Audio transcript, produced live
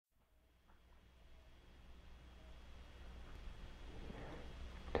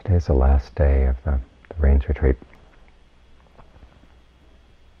Today's the last day of the rains retreat.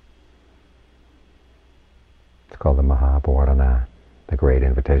 It's called the Mahabodhana, the Great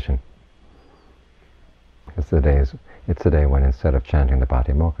Invitation. It's the day when instead of chanting the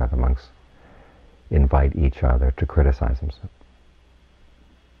Patimokkha, the monks invite each other to criticize themselves.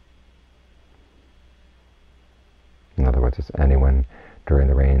 In other words, it's anyone during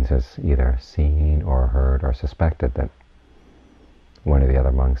the rains has either seen or heard or suspected that one of the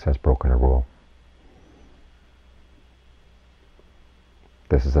other monks has broken a rule.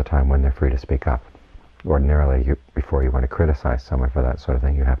 This is a time when they're free to speak up. Ordinarily, before you want to criticize someone for that sort of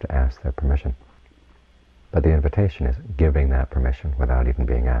thing, you have to ask their permission. But the invitation is giving that permission without even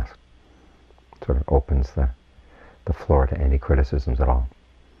being asked. It sort of opens the floor to any criticisms at all.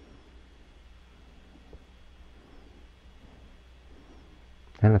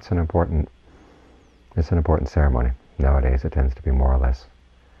 And it's an important ceremony. Nowadays it tends to be more or less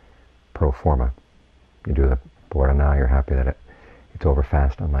pro forma. You do the Bodhana, you're happy that it's over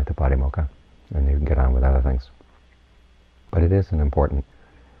fast, unlike the Patimokkha, and you can get on with other things. But it is an important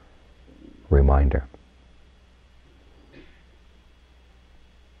reminder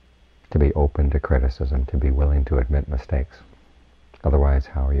to be open to criticism, to be willing to admit mistakes. Otherwise,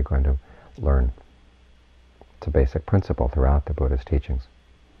 how are you going to learn? It's a basic principle throughout the Buddha's teachings.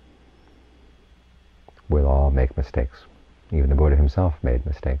 We'll all make mistakes. Even the Buddha himself made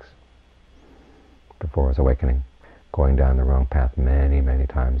mistakes before his awakening, going down the wrong path many, many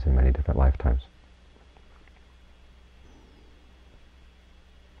times in many different lifetimes.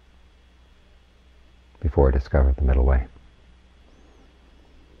 Before he discovered the middle way.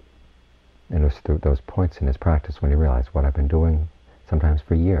 And it was through those points in his practice when he realized what I've been doing, sometimes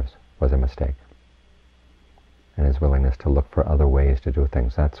for years, was a mistake. And his willingness to look for other ways to do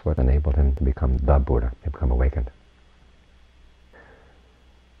things, that's what enabled him to become the Buddha, to become awakened.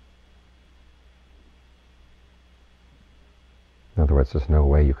 In other words, there's no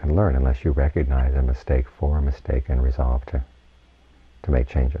way you can learn unless you recognize a mistake for a mistake and resolve to make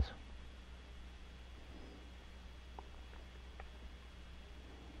changes.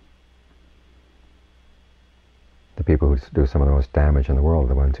 The people who do some of the most damage in the world are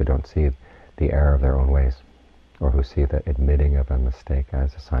the ones who don't see the error of their own ways, or who see the admitting of a mistake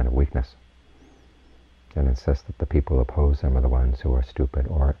as a sign of weakness, and insist that the people who oppose them are the ones who are stupid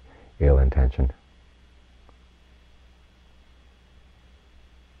or ill-intentioned.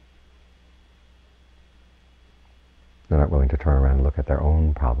 They're not willing to turn around and look at their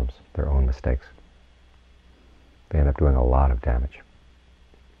own problems, their own mistakes. They end up doing a lot of damage,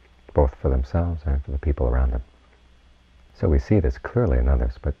 both for themselves and for the people around them. So we see this clearly in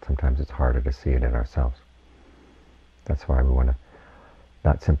others, but sometimes it's harder to see it in ourselves. That's why we want to,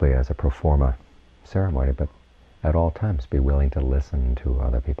 not simply as a pro forma ceremony, but at all times be willing to listen to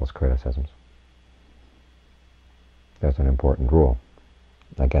other people's criticisms. There's an important rule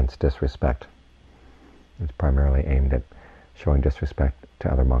against disrespect. It's primarily aimed at showing disrespect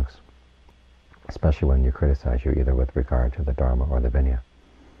to other monks, especially when you criticize you either with regard to the Dharma or the Vinaya.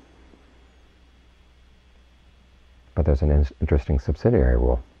 But there's an interesting subsidiary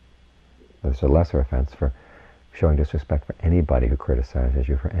rule. There's a lesser offense for showing disrespect for anybody who criticizes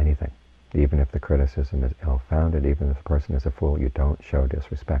you for anything. Even if the criticism is ill-founded, even if the person is a fool, you don't show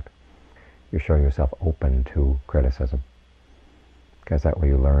disrespect. You're showing yourself open to criticism, because that way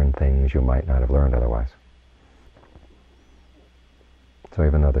you learn things you might not have learned otherwise. So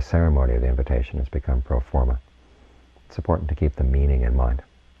even though the ceremony of the invitation has become pro forma, it's important to keep the meaning in mind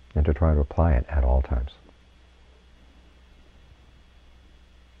and to try to apply it at all times.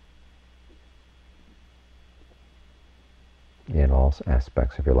 In all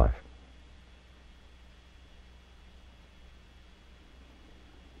aspects of your life.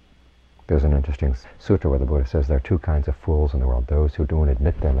 There's an interesting sutra where the Buddha says there are two kinds of fools in the world: those who don't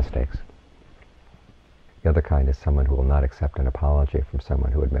admit their mistakes. The other kind is someone who will not accept an apology from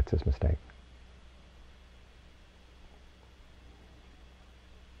someone who admits his mistake.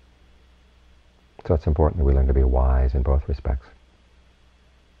 So it's important that we learn to be wise in both respects,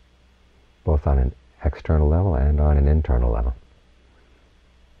 both on an external level and on an internal level.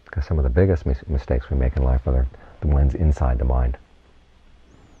 Because some of the biggest mistakes we make in life are the ones inside the mind.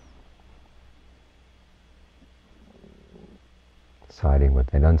 Siding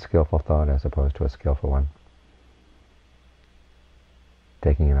with an unskillful thought as opposed to a skillful one.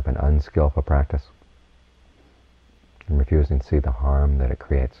 Taking up an unskillful practice and refusing to see the harm that it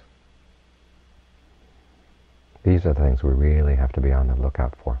creates. These are the things we really have to be on the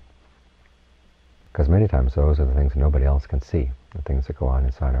lookout for. Because many times those are the things nobody else can see, the things that go on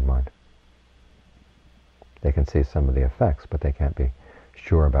inside our mind. They can see some of the effects, but they can't be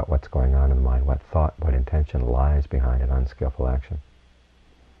sure about what's going on in the mind, what thought, what intention lies behind an unskillful action.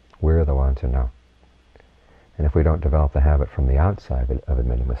 We're the ones who know. And if we don't develop the habit from the outside of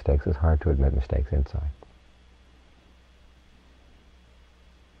admitting mistakes, it's hard to admit mistakes inside.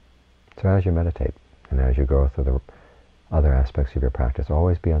 So as you meditate, and as you go through the other aspects of your practice,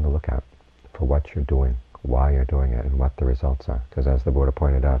 always be on the lookout for what you're doing, why you're doing it, and what the results are. Because as the Buddha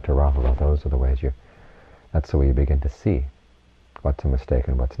pointed out to Rahula, those are the ways that's the way you begin to see what's a mistake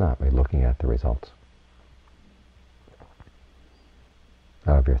and what's not, by looking at the results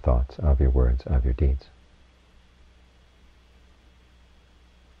of your thoughts, of your words, of your deeds.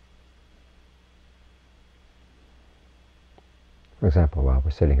 For example, while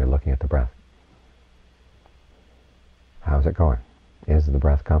we're sitting here looking at the breath, how's it going? Is the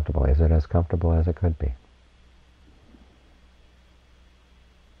breath comfortable? Is it as comfortable as it could be?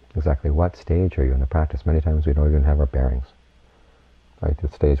 Exactly what stage are you in the practice? Many times we don't even have our bearings. Right? The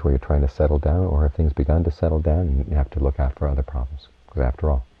stage where you're trying to settle down, or have things begun to settle down, you have to look out for other problems. Because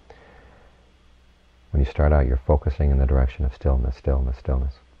after all, when you start out, you're focusing in the direction of stillness, stillness,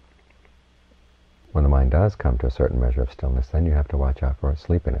 stillness. When the mind does come to a certain measure of stillness, then you have to watch out for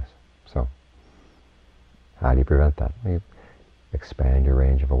sleepiness. So, how do you prevent that? You expand your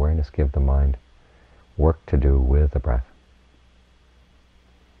range of awareness, give the mind work to do with the breath,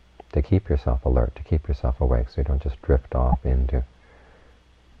 to keep yourself alert, to keep yourself awake, so you don't just drift off into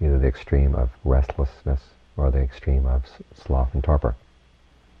either the extreme of restlessness or the extreme of sloth and torpor.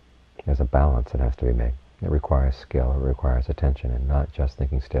 There's a balance that has to be made. It requires skill, it requires attention, and not just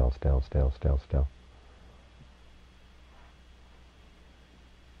thinking still, still, still, still, still.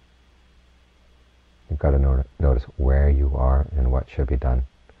 You've got to notice where you are and what should be done,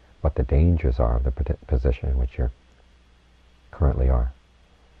 what the dangers are of the position in which you currently are,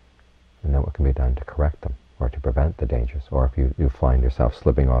 and then what can be done to correct them, or to prevent the dangers, or if you find yourself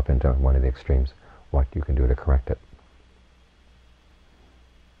slipping off into one of the extremes, what you can do to correct it.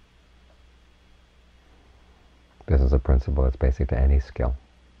 This is a principle that's basic to any skill.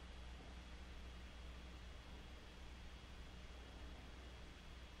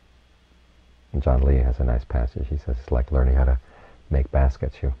 And John Lee has a nice passage. He says it's like learning how to make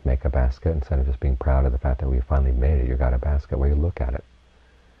baskets. You make a basket, instead of just being proud of the fact that we finally made it, you got a basket where you look at it.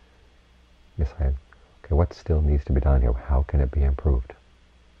 You say, okay, what still needs to be done here? How can it be improved?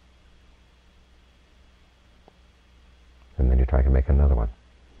 And then you try to make another one.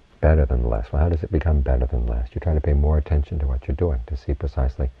 Better than the last. Well, how does it become better than the last? You're trying to pay more attention to what you're doing, to see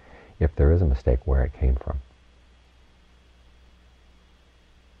precisely, if there is a mistake, where it came from.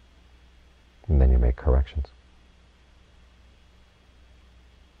 And then you make corrections.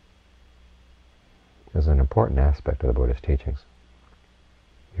 There's an important aspect of the Buddhist teachings.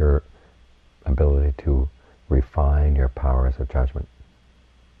 Your ability to refine your powers of judgment.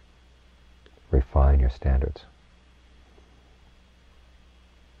 Refine your standards.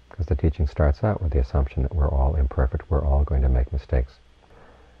 Because the teaching starts out with the assumption that we're all imperfect, we're all going to make mistakes.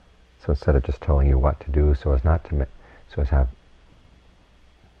 So instead of just telling you what to do so as to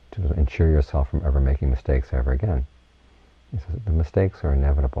ensure yourself from ever making mistakes ever again, he says the mistakes are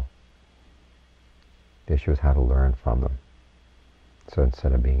inevitable. The issue is how to learn from them. So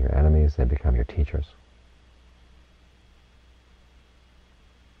instead of being your enemies, they become your teachers.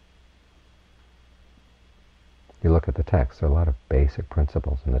 You look at the text, there are a lot of basic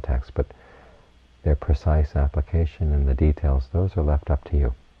principles in the text, but their precise application and the details, those are left up to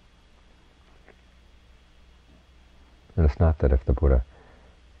you. And it's not that if the Buddha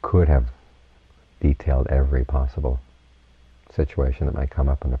could have detailed every possible situation that might come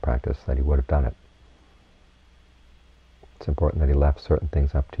up in the practice, that he would have done it. It's important that he left certain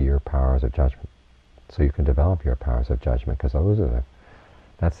things up to your powers of judgment, so you can develop your powers of judgment, because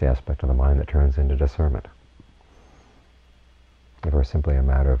that's the aspect of the mind that turns into discernment. If it were simply a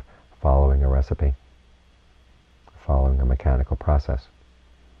matter of following a recipe, following a mechanical process,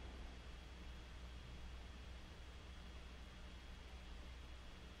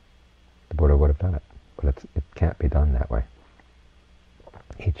 the Buddha would have done it. But it can't be done that way.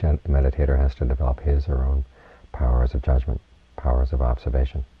 Each meditator has to develop his or her own powers of judgment, powers of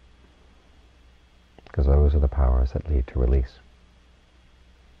observation, because those are the powers that lead to release.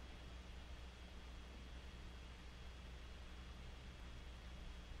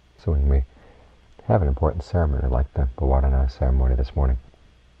 So when we have an important ceremony like the Bhavarana ceremony this morning,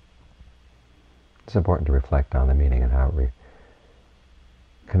 it's important to reflect on the meaning and how it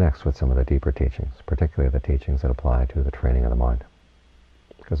connects with some of the deeper teachings, particularly the teachings that apply to the training of the mind.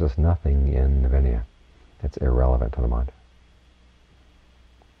 Because there's nothing in the Vinaya that's irrelevant to the mind.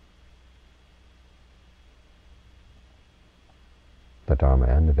 The Dharma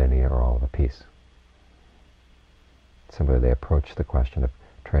and the Vinaya are all of a piece. Simply they approach the question of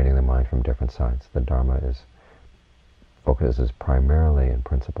training the mind from different sides. The Dharma focuses primarily in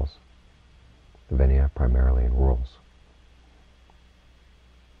principles. The Vinaya primarily in rules.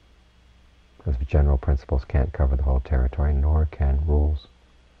 Because general principles can't cover the whole territory, nor can rules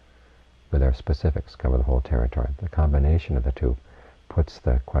with their specifics cover the whole territory. The combination of the two puts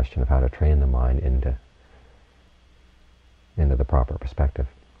the question of how to train the mind into the proper perspective.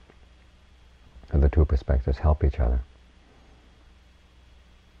 And the two perspectives help each other.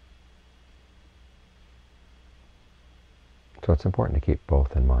 So it's important to keep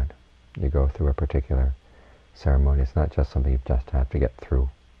both in mind. You go through a particular ceremony, it's not just something you just have to get through,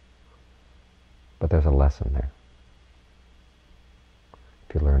 but there's a lesson there.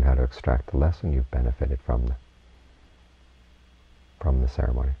 If you learn how to extract the lesson, you've benefited from the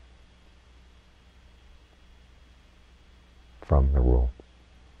ceremony, from the rule,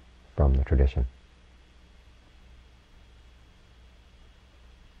 from the tradition.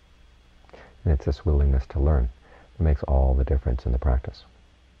 And it's this willingness to learn that makes all the difference in the practice.